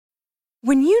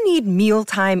When you need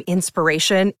mealtime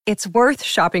inspiration, it's worth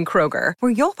shopping Kroger,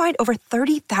 where you'll find over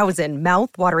 30,000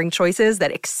 mouth-watering choices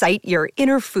that excite your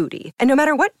inner foodie. And no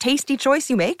matter what tasty choice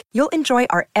you make, you'll enjoy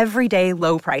our everyday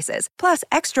low prices, plus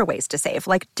extra ways to save,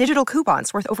 like digital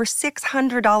coupons worth over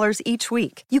 $600 each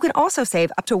week. You can also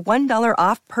save up to $1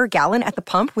 off per gallon at the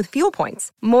pump with fuel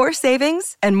points. More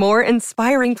savings and more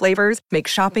inspiring flavors make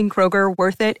shopping Kroger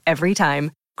worth it every time.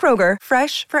 Kroger,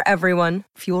 fresh for everyone.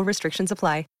 Fuel restrictions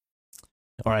apply.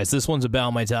 All right, so this one's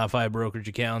about my top 5 brokerage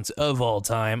accounts of all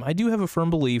time. I do have a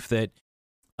firm belief that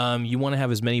you want to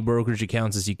have as many brokerage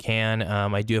accounts as you can.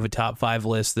 I do have a top 5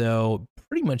 list, though.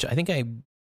 Pretty much, I think I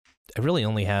really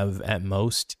only have, at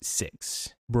most,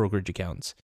 6 brokerage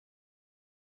accounts.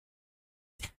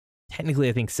 Technically,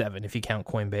 I think 7 if you count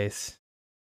Coinbase.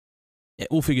 Yeah,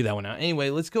 we'll figure that one out.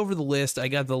 Anyway, let's go over the list. I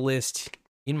got the list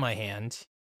in my hand,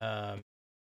 and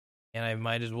I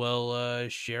might as well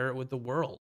share it with the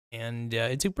world. And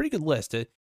it's a pretty good list.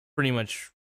 It's pretty much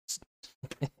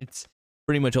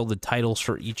all the titles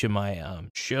for each of my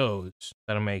shows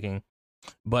that I'm making.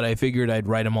 But I figured I'd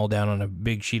write them all down on a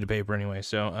big sheet of paper anyway.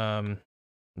 So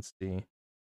let's see.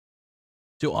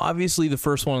 So obviously the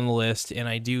first one on the list, and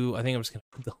I think I'm just gonna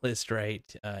put the list right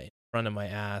in front of my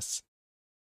ass.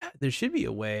 There should be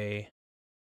a way.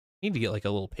 I need to get like a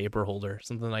little paper holder,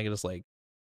 something I can just like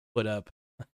put up.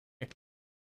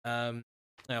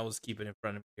 I'll just keep it in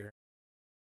front of me here.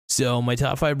 So my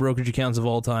top 5 brokerage accounts of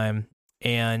all time,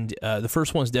 and the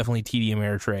first one is definitely TD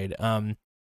Ameritrade.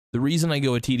 The reason I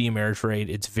go with TD Ameritrade,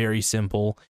 it's very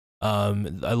simple. I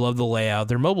love the layout.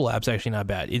 Their mobile app's actually not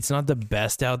bad. It's not the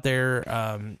best out there.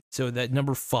 So that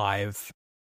number 5,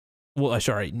 I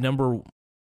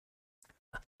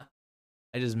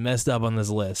just messed up on this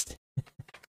list.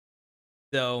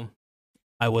 So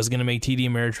I was going to make TD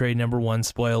Ameritrade number 1,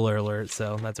 spoiler alert,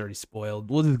 so that's already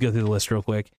spoiled. We'll just go through the list real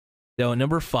quick. So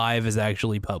number 5 is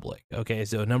actually public. Okay,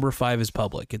 so number 5 is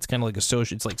public. It's kind of like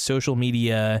it's like social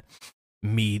media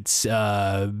meets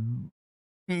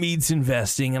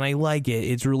investing, and I like it.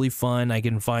 It's really fun. I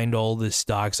can find all the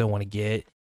stocks I want to get.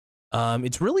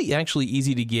 It's really actually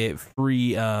easy to get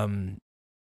free,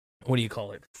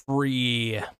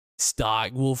 free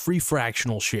stock, free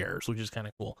fractional shares, which is kind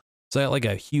of cool. So I got like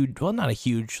not a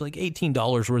huge, like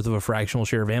 $18 worth of a fractional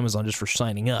share of Amazon just for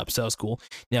signing up. So that was cool.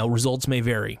 Now, results may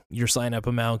vary. Your sign up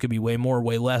amount could be way more,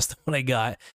 way less than what I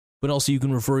got. But also you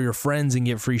can refer your friends and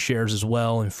get free shares as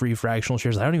well and free fractional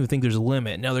shares. I don't even think there's a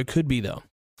limit. Now, there could be, though.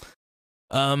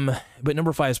 But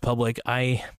number 5 is public.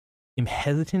 I am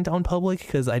hesitant on public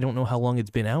because I don't know how long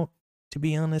it's been out, to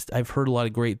be honest. I've heard a lot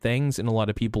of great things, and a lot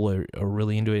of people are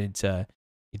really into it.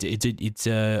 It's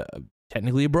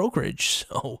technically a brokerage,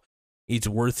 so it's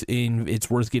worth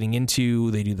getting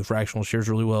into. They do the fractional shares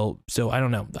really well. So I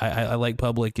don't know. I like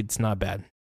public. It's not bad.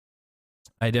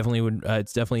 I definitely would.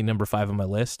 It's definitely number 5 on my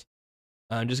list.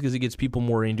 Just because it gets people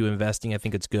more into investing, I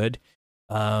think it's good.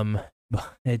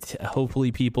 But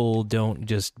hopefully people don't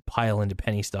just pile into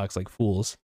penny stocks like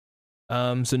fools.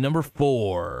 So number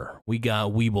 4, we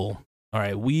got Webull. All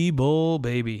right, Webull,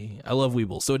 baby. I love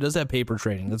Webull. So it does have paper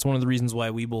trading. That's one of the reasons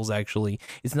why Webull's actually,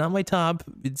 it's not my top.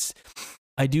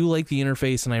 I do like the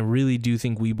interface, and I really do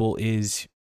think Webull is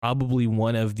probably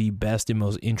one of the best and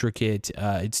most intricate.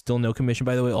 It's still no commission,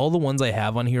 by the way. All the ones I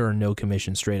have on here are no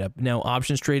commission straight up. Now,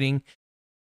 options trading,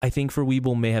 I think for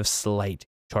Webull may have slight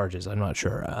charges. I'm not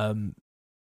sure. Can't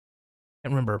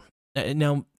remember.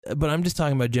 Now, but I'm just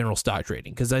talking about general stock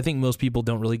trading because I think most people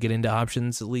don't really get into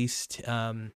options, at least.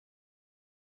 Who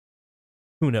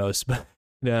knows?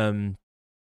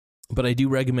 But I do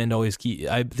recommend always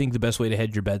I think the best way to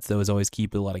hedge your bets, though, is always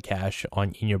keep a lot of cash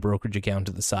in your brokerage account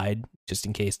to the side, just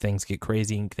in case things get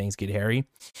crazy and things get hairy.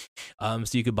 So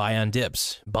you could buy on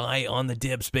dips. Buy on the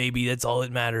dips, baby. That's all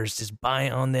that matters. Just buy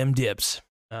on them dips.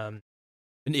 And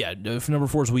yeah, number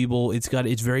 4 is Webull.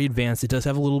 It's very advanced. It does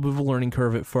have a little bit of a learning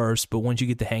curve at first, but once you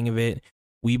get the hang of it,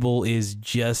 Webull is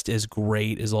just as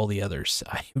great as all the others.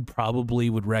 I probably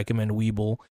would recommend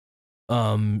Webull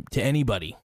to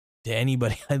anybody.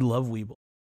 I love Webull.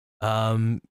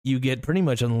 You get pretty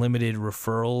much unlimited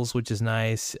referrals, which is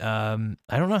nice. I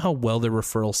don't know how well their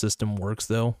referral system works,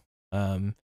 though.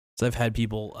 So I've had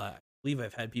people, I believe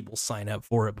I've had people sign up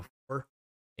for it before,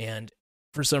 and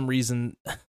for some reason,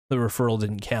 the referral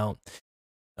didn't count.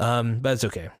 But it's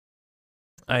okay.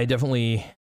 I definitely,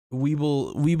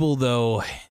 Webull, though,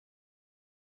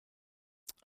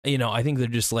 I think they're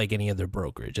just like any other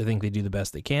brokerage. I think they do the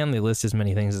best they can. They list as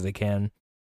many things as they can,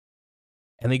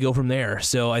 and they go from there.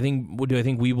 So do I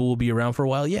think Webull will be around for a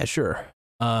while? Yeah, sure.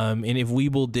 And if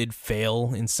Webull did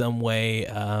fail in some way,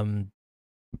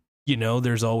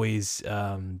 there's always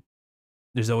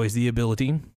there's always the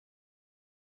ability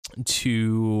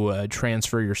to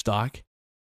transfer your stock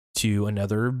to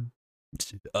another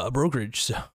brokerage.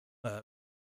 So,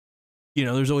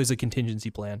 there's always a contingency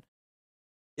plan.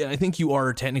 Yeah, I think you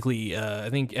are technically, I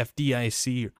think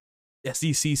FDIC or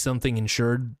SEC something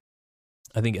insured.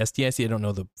 I think SDIC, I don't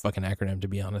know the fucking acronym, to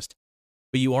be honest.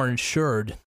 But you are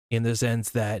insured in the sense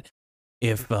that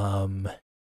if,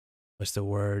 what's the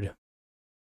word?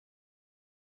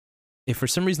 If for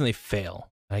some reason they fail,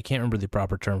 I can't remember the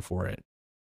proper term for it.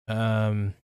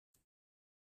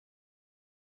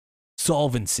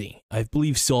 Solvency. I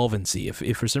believe solvency.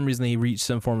 If for some reason they reach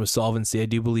some form of solvency, I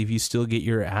do believe you still get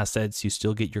your assets, you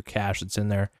still get your cash that's in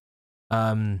there.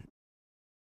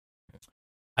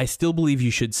 I still believe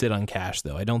you should sit on cash,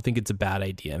 though. I don't think it's a bad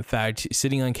idea. In fact,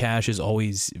 sitting on cash has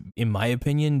always, in my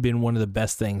opinion, been one of the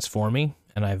best things for me,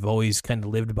 and I've always kind of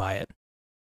lived by it.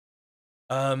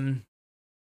 But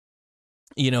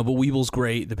Weeble's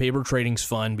great. The paper trading's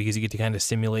fun because you get to kind of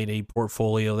simulate a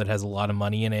portfolio that has a lot of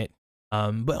money in it.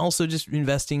 But also just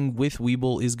investing with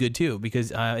Webull is good too,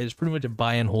 because it's pretty much a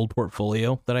buy and hold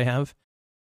portfolio that I have.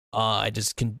 I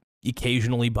just can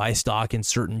occasionally buy stock in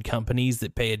certain companies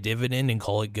that pay a dividend and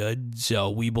call it good.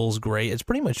 So Webull's great. It's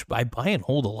pretty much, I buy and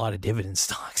hold a lot of dividend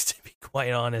stocks, to be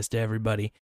quite honest, to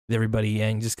everybody,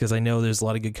 and just because I know there's a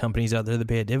lot of good companies out there that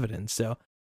pay a dividend. So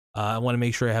I want to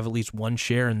make sure I have at least one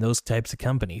share in those types of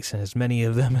companies, and as many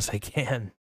of them as I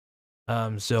can.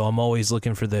 So I'm always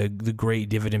looking for the great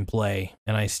dividend play,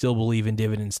 and I still believe in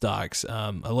dividend stocks. I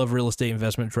love real estate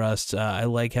investment trusts. I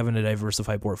like having a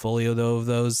diversified portfolio, though, of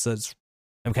those.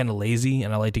 I'm kind of lazy,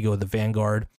 and I like to go with the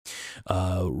Vanguard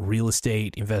real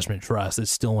estate investment trust.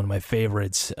 It's still one of my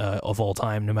favorites of all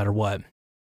time, no matter what.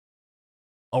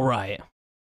 All right.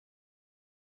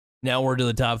 Now we're to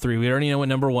the top three. We already know what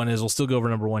number one is. We'll still go over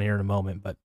number one here in a moment,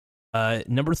 but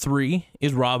number three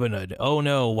is Robinhood. Oh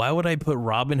no, why would I put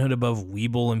Robinhood above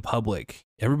Webull in public?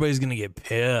 Everybody's going to get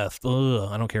pissed. Ugh,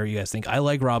 I don't care what you guys think. I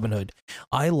like Robinhood.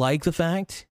 I like the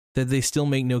fact that they still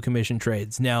make no commission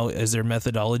trades. Now, is their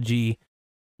methodology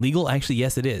legal? Actually,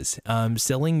 yes, it is.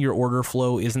 Selling your order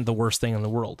flow isn't the worst thing in the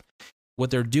world.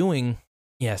 What they're doing,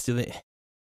 yes,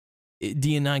 do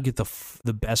you not get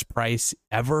the best price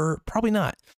ever? Probably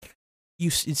not.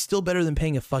 It's still better than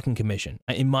paying a fucking commission,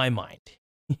 in my mind.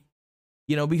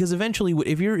 Because eventually,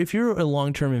 if you're a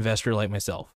long-term investor like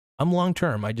myself, I'm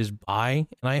long-term. I just buy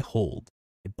and I hold.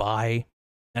 I buy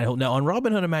and I hold. Now, on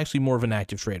Robinhood, I'm actually more of an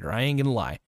active trader. I ain't going to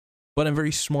lie. But I'm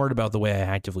very smart about the way I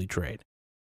actively trade.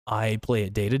 I play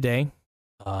it day to day.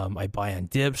 I buy on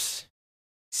dips,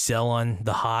 sell on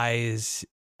the highs.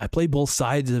 I play both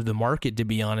sides of the market, to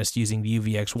be honest, using the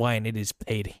UVXY, and it is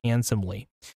paid handsomely.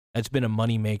 That's been a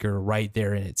moneymaker right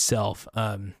there in itself.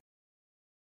 I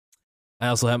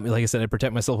also have, like I said, I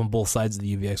protect myself on both sides of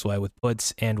the UVXY with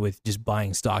puts and with just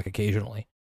buying stock occasionally.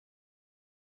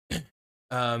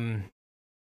 Yeah,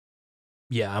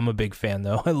 I'm a big fan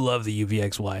though. I love the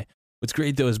UVXY. What's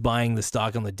great though is buying the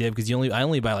stock on the dip, because I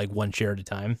only buy like one share at a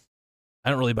time. I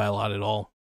don't really buy a lot at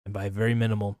all. I buy very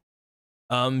minimal.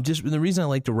 Just the reason I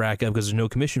like to rack up, because there's no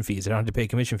commission fees. I don't have to pay a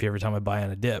commission fee every time I buy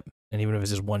on a dip, and even if it's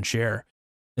just one share.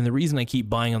 And the reason I keep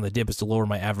buying on the dip is to lower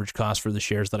my average cost for the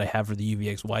shares that I have for the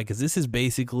UVXY, because this is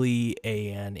basically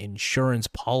an insurance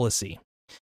policy.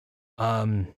 It's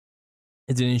an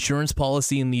insurance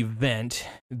policy in the event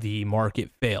the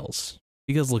market fails.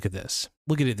 Because look at this.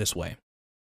 Look at it this way.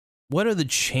 What are the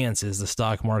chances the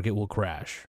stock market will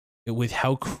crash? With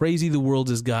how crazy the world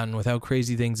has gotten, with how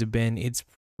crazy things have been, it's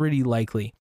pretty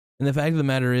likely. And the fact of the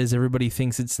matter is, everybody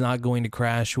thinks it's not going to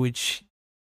crash, which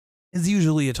is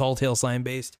usually a tall tale sign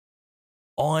based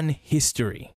on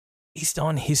history. Based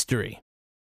on history,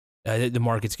 the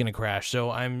market's going to crash. So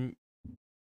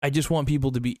I just want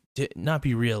people to not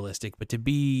be realistic, but to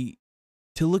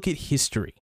look at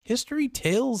history. History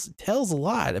tells a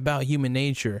lot about human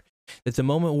nature. That the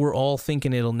moment we're all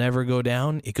thinking it'll never go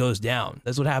down, it goes down.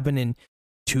 That's what happened in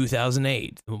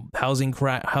 2008, the housing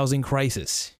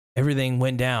crisis. Everything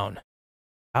went down.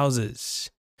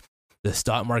 Houses. The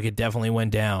stock market definitely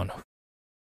went down.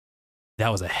 That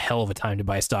was a hell of a time to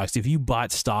buy stocks. If you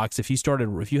bought stocks, if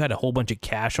you had a whole bunch of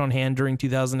cash on hand during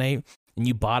 2008 and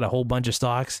you bought a whole bunch of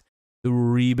stocks, the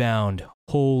rebound,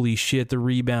 holy shit, the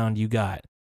rebound you got.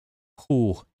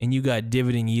 Cool. And you got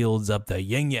dividend yields up the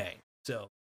yang. So,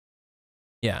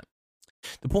 yeah.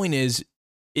 The point is,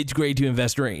 it's great to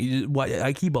invest during.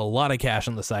 I keep a lot of cash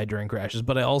on the side during crashes,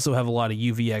 but I also have a lot of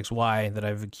UVXY that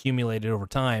I've accumulated over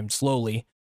time slowly.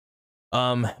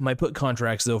 My put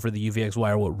contracts though for the UVXY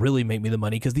are what really make me the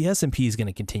money, because the S&P is going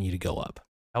to continue to go up.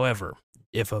 However,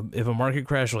 if a market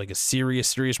crash, like a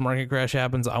serious market crash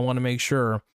happens, I want to make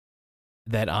sure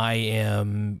that I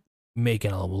am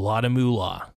making a lot of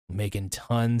moolah, making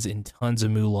tons and tons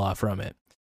of moolah from it.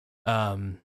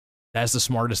 That's the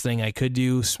smartest thing I could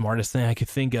do, smartest thing I could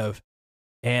think of.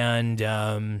 And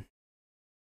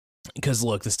because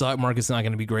look, the stock market's not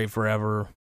going to be great forever.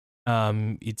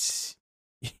 It's,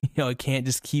 it can't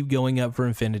just keep going up for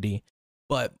infinity.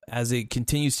 But as it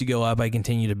continues to go up, I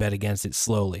continue to bet against it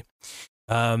slowly.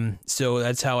 So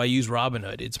that's how I use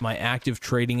Robinhood. It's my active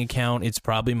trading account. It's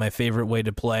probably my favorite way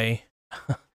to play.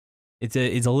 It's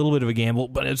a little bit of a gamble,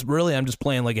 but it's really, I'm just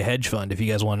playing like a hedge fund. If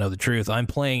you guys want to know the truth, I'm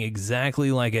playing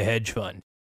exactly like a hedge fund.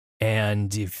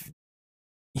 And if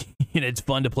it's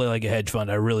fun to play like a hedge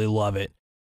fund, I really love it.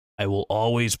 I will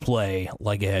always play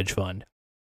like a hedge fund.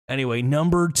 Anyway,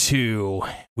 number 2,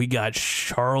 we got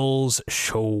Charles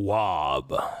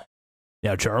Schwab.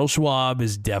 Now, Charles Schwab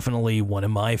is definitely one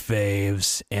of my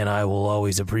faves, and I will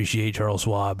always appreciate Charles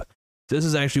Schwab. This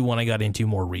is actually one I got into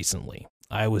more recently.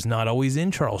 I was not always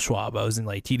in Charles Schwab. I was in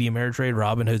like TD Ameritrade,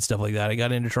 Robinhood, stuff like that. I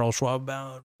got into Charles Schwab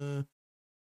about a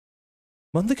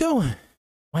month ago.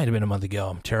 Might have been a month ago.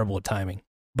 I'm terrible at timing,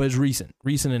 but it's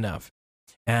recent enough.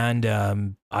 And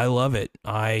I love it.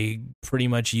 I pretty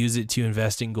much use it to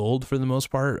invest in gold for the most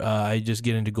part. I just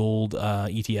get into gold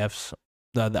ETFs.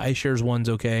 The iShares one's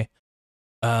okay.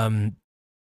 But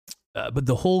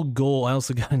the whole goal, I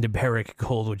also got into Barrick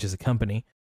Gold, which is a company.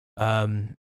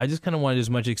 I just kind of wanted as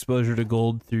much exposure to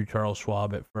gold through Charles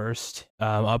Schwab at first.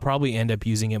 I'll probably end up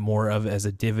using it more of as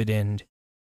a dividend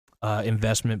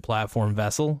investment platform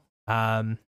vessel.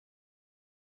 I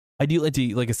do like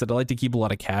to, like I said, I like to keep a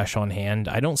lot of cash on hand.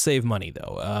 I don't save money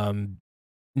though.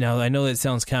 Now I know that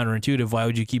sounds counterintuitive. Why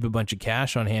would you keep a bunch of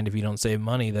cash on hand if you don't save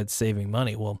money? That's saving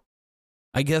money. Well,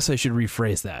 I guess I should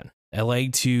rephrase that. I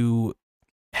like to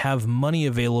have money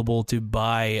available to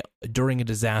buy during a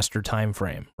disaster time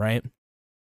frame, right?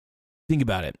 Think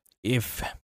about it. If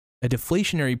a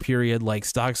deflationary period like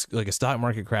a stock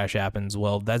market crash happens,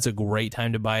 well, that's a great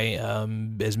time to buy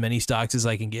as many stocks as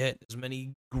I can get, as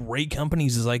many great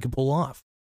companies as I can pull off.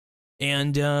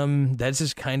 And that's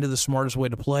just kind of the smartest way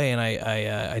to play. And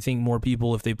I think more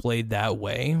people, if they played that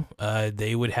way,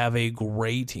 they would have a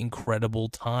great, incredible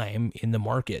time in the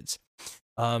markets.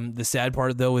 The sad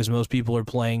part, though, is most people are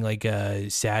playing like a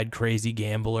sad, crazy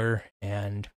gambler,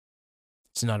 and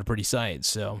it's not a pretty sight.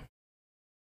 So,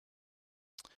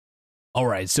 all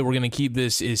right, so we're going to keep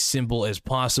this as simple as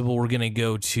possible. We're going to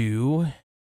go to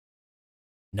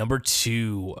number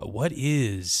 2. What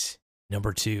is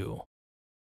number 2?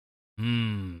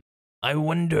 I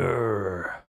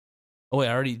wonder. Oh, wait,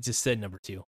 I already just said number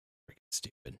 2. Freaking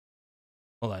stupid.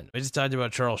 Hold on. I just talked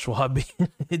about Charles Schwab.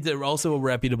 It's also a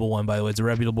reputable one, by the way. It's a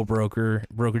reputable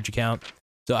brokerage account.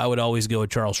 So I would always go with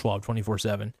Charles Schwab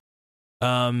 24/7.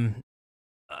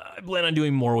 I plan on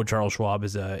doing more with Charles Schwab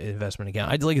as an investment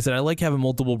account. Like I said, I like having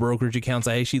multiple brokerage accounts.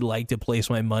 I actually like to place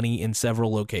my money in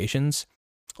several locations.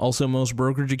 Also, most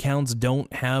brokerage accounts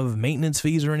don't have maintenance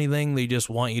fees or anything. They just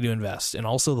want you to invest. And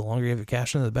also, the longer you have your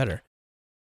cash in, the better.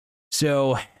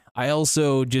 So I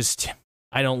also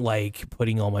I don't like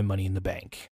putting all my money in the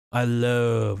bank. I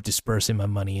love dispersing my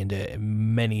money into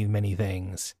many, many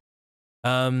things.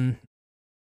 All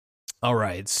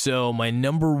right. So my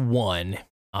number 1,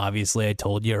 obviously I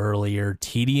told you earlier,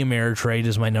 TD Ameritrade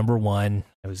is my number 1.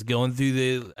 I was going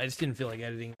through I just didn't feel like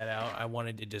editing that out. I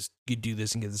wanted to just do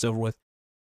this and get this over with.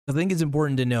 I think it's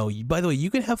important to know, by the way, you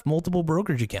can have multiple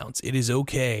brokerage accounts. It is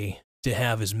okay to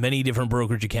have as many different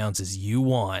brokerage accounts as you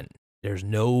want. There's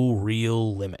no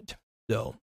real limit.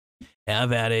 So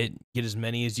have at it, get as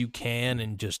many as you can,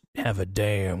 and just have a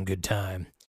damn good time.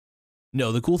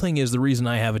 No, the cool thing is the reason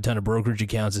I have a ton of brokerage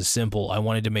accounts is simple. I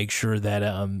wanted to make sure that,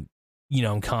 I'm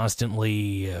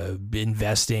constantly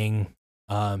investing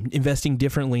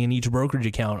differently in each brokerage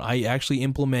account. I actually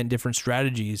implement different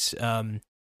strategies that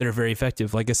are very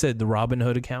effective. Like I said, the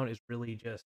Robinhood account is really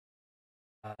just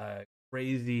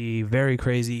crazy, very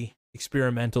crazy,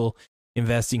 experimental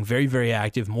investing, very, very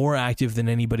active, more active than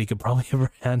anybody could probably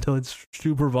ever handle. It's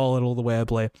super volatile the way I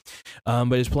play.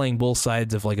 But it's playing both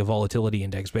sides of like a volatility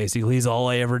index, basically, is all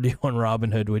I ever do on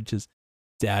Robinhood, which is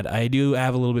sad. I do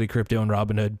have a little bit of crypto on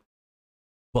Robinhood.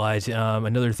 But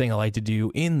another thing I like to do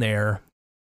in there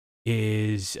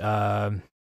is, what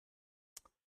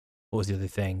was the other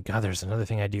thing? God, there's another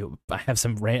thing I do. I have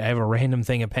a random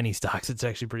thing of penny stocks. It's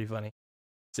actually pretty funny.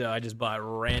 So I just bought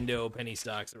rando penny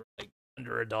stocks that were like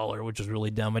under $1, which was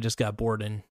really dumb. I just got bored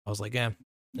and I was like,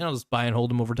 I'll just buy and hold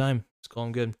them over time. Just call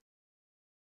them good.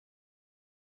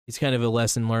 It's kind of a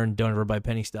lesson learned. Don't ever buy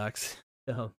penny stocks.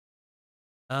 So,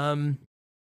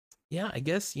 yeah, I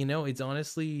guess, it's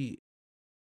honestly,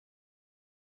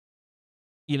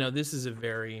 this is a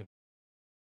very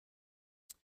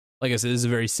like I said, this is a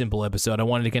very simple episode. I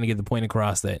wanted to kind of get the point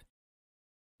across that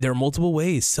there are multiple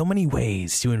ways, so many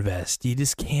ways to invest. You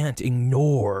just can't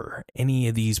ignore any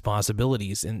of these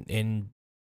possibilities. And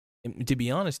to be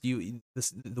honest, the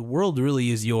world really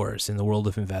is yours in the world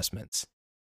of investments.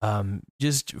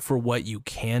 Just for what you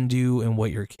can do and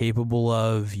what you're capable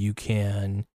of, you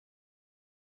can.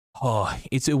 Oh,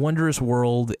 it's a wondrous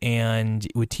world. And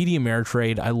with TD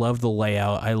Ameritrade, I love the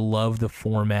layout. I love the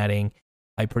formatting.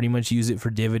 I pretty much use it for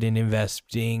dividend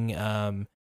investing.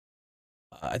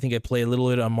 I think I play a little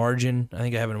bit on margin. I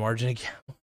think I have a margin account.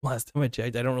 Last time I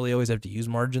checked, I don't really always have to use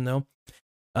margin though.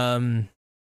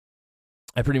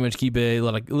 I pretty much keep a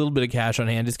little bit of cash on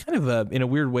hand. It's kind of in a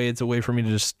weird way, it's a way for me to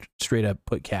just straight up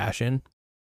put cash in.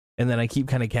 And then I keep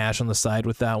kind of cash on the side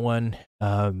with that one.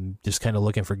 Just kind of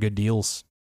looking for good deals.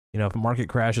 You know, if the market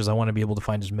crashes, I want to be able to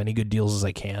find as many good deals as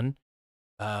I can.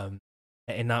 And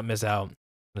not miss out on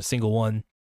a single one.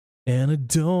 And I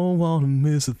don't want to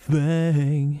miss a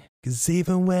thing. 'Cause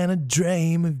even when I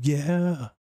dream of you,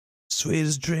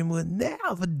 sweetest dream would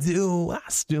never do. I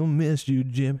still miss you,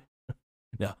 Jimmy.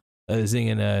 No, I was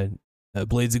singing a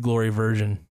Blades of Glory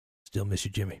version. Still miss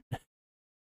you, Jimmy.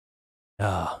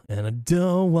 And I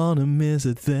don't want to miss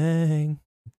a thing.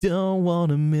 Don't want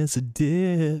to miss a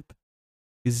dip.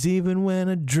 'Cause even when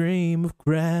I dream of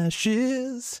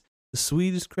crashes, the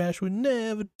sweetest crash would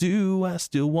never do. I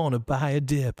still want to buy a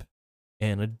dip.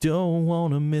 And I don't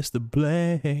want to miss the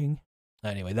bling.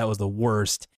 Anyway, that was the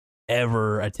worst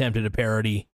ever attempt at a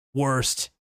parody.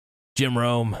 Worst. Jim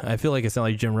Rome. I feel like I sound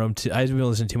like Jim Rome too. I've been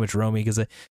listening to too much Romey because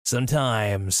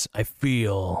sometimes I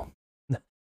feel. I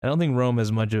don't think Rome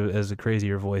has much of as a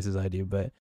crazier voice as I do,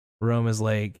 but Rome is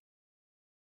like,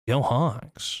 "Go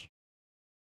Hawks.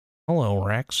 Hello,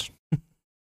 Rex.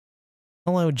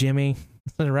 Hello, Jimmy."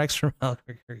 Rex from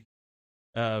Albuquerque.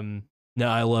 No,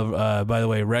 I love, by the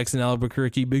way, Rex in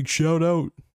Albuquerque, big shout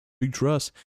out, big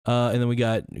trust. And then we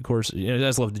got, of course, I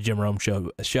just love the Jim Rome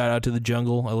show. A shout out to the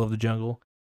jungle. I love the jungle.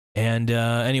 And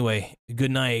anyway,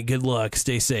 good night, good luck,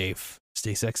 stay safe,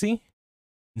 stay sexy,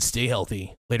 and stay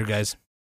healthy. Later, guys.